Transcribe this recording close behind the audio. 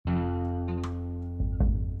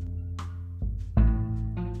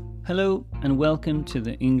Hello and welcome to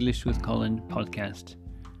the English with Colin podcast.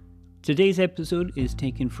 Today's episode is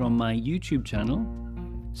taken from my YouTube channel,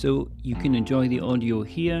 so you can enjoy the audio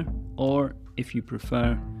here, or if you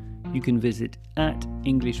prefer, you can visit at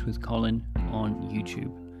English with Colin on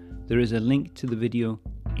YouTube. There is a link to the video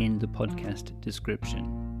in the podcast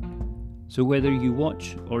description. So whether you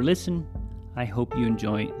watch or listen, I hope you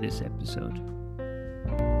enjoy this episode.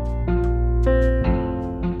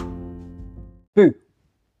 Boo!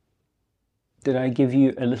 Did I give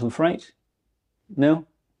you a little fright? No?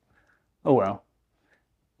 Oh well.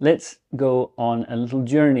 Let's go on a little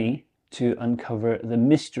journey to uncover the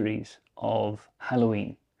mysteries of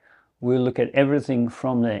Halloween. We'll look at everything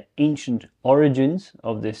from the ancient origins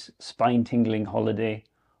of this spine-tingling holiday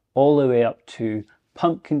all the way up to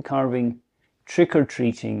pumpkin carving,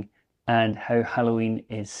 trick-or-treating, and how Halloween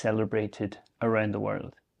is celebrated around the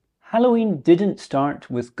world. Halloween didn't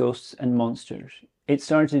start with ghosts and monsters. It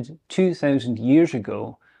started 2,000 years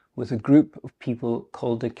ago with a group of people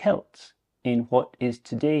called the Celts in what is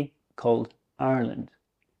today called Ireland.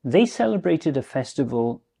 They celebrated a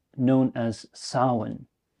festival known as Samhain.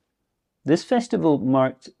 This festival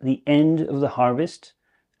marked the end of the harvest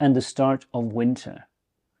and the start of winter.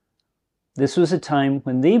 This was a time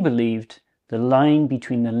when they believed the line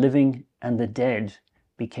between the living and the dead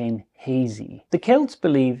became hazy. The Celts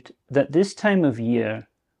believed that this time of year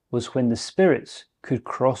was when the spirits could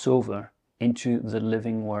cross over into the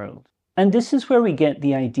living world. And this is where we get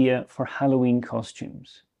the idea for Halloween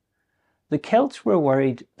costumes. The Celts were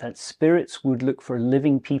worried that spirits would look for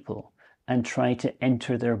living people and try to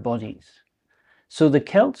enter their bodies. So the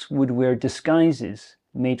Celts would wear disguises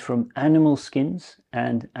made from animal skins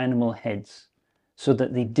and animal heads so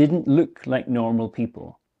that they didn't look like normal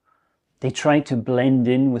people. They tried to blend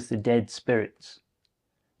in with the dead spirits.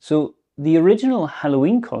 So the original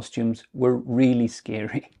Halloween costumes were really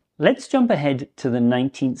scary. Let's jump ahead to the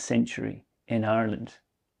 19th century in Ireland.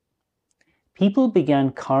 People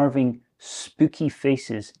began carving spooky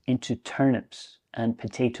faces into turnips and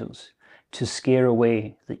potatoes to scare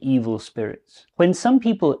away the evil spirits. When some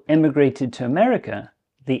people emigrated to America,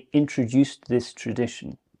 they introduced this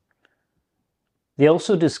tradition. They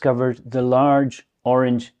also discovered the large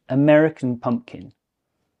orange American pumpkin.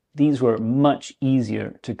 These were much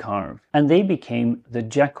easier to carve, and they became the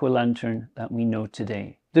jack-o'-lantern that we know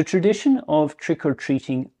today. The tradition of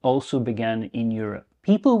trick-or-treating also began in Europe.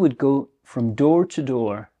 People would go from door to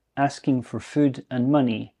door asking for food and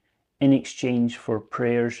money in exchange for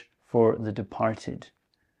prayers for the departed,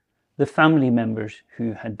 the family members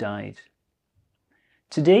who had died.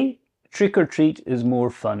 Today, trick-or-treat is more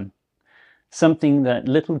fun, something that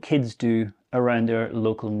little kids do around their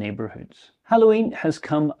local neighbourhoods. Halloween has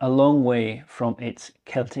come a long way from its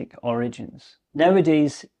Celtic origins.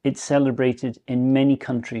 Nowadays, it's celebrated in many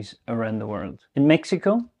countries around the world. In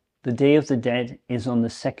Mexico, the Day of the Dead is on the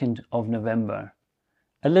 2nd of November,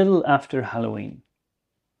 a little after Halloween.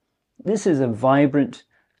 This is a vibrant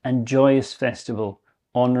and joyous festival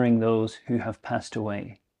honouring those who have passed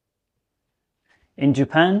away. In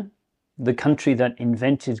Japan, the country that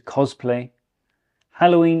invented cosplay,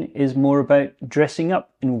 Halloween is more about dressing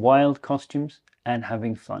up in wild costumes and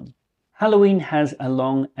having fun. Halloween has a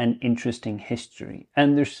long and interesting history,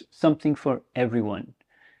 and there's something for everyone.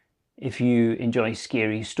 If you enjoy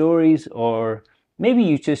scary stories, or maybe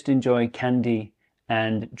you just enjoy candy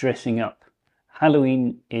and dressing up,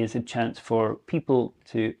 Halloween is a chance for people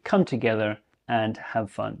to come together and have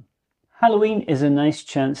fun. Halloween is a nice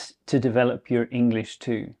chance to develop your English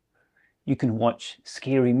too. You can watch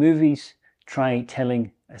scary movies, try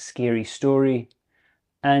telling a scary story,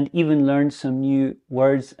 and even learn some new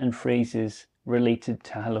words and phrases related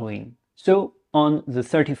to Halloween. So on the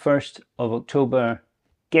 31st of October,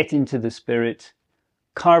 get into the spirit,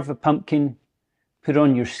 carve a pumpkin, put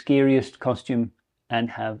on your scariest costume, and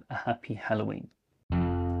have a happy Halloween.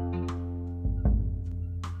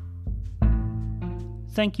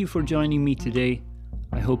 Thank you for joining me today.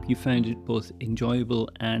 I hope you found it both enjoyable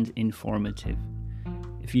and informative.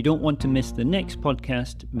 If you don't want to miss the next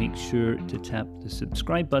podcast, make sure to tap the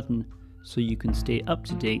subscribe button so you can stay up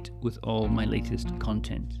to date with all my latest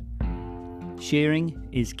content. Sharing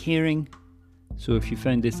is caring, so if you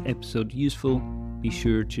found this episode useful, be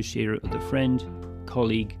sure to share it with a friend,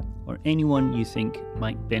 colleague, or anyone you think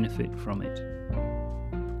might benefit from it.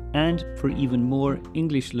 And for even more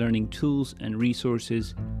English learning tools and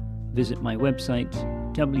resources, visit my website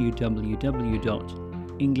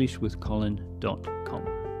www.englishwithcolin.com.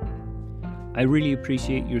 I really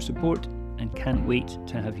appreciate your support and can't wait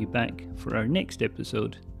to have you back for our next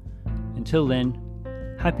episode. Until then,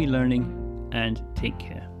 happy learning and take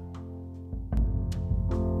care.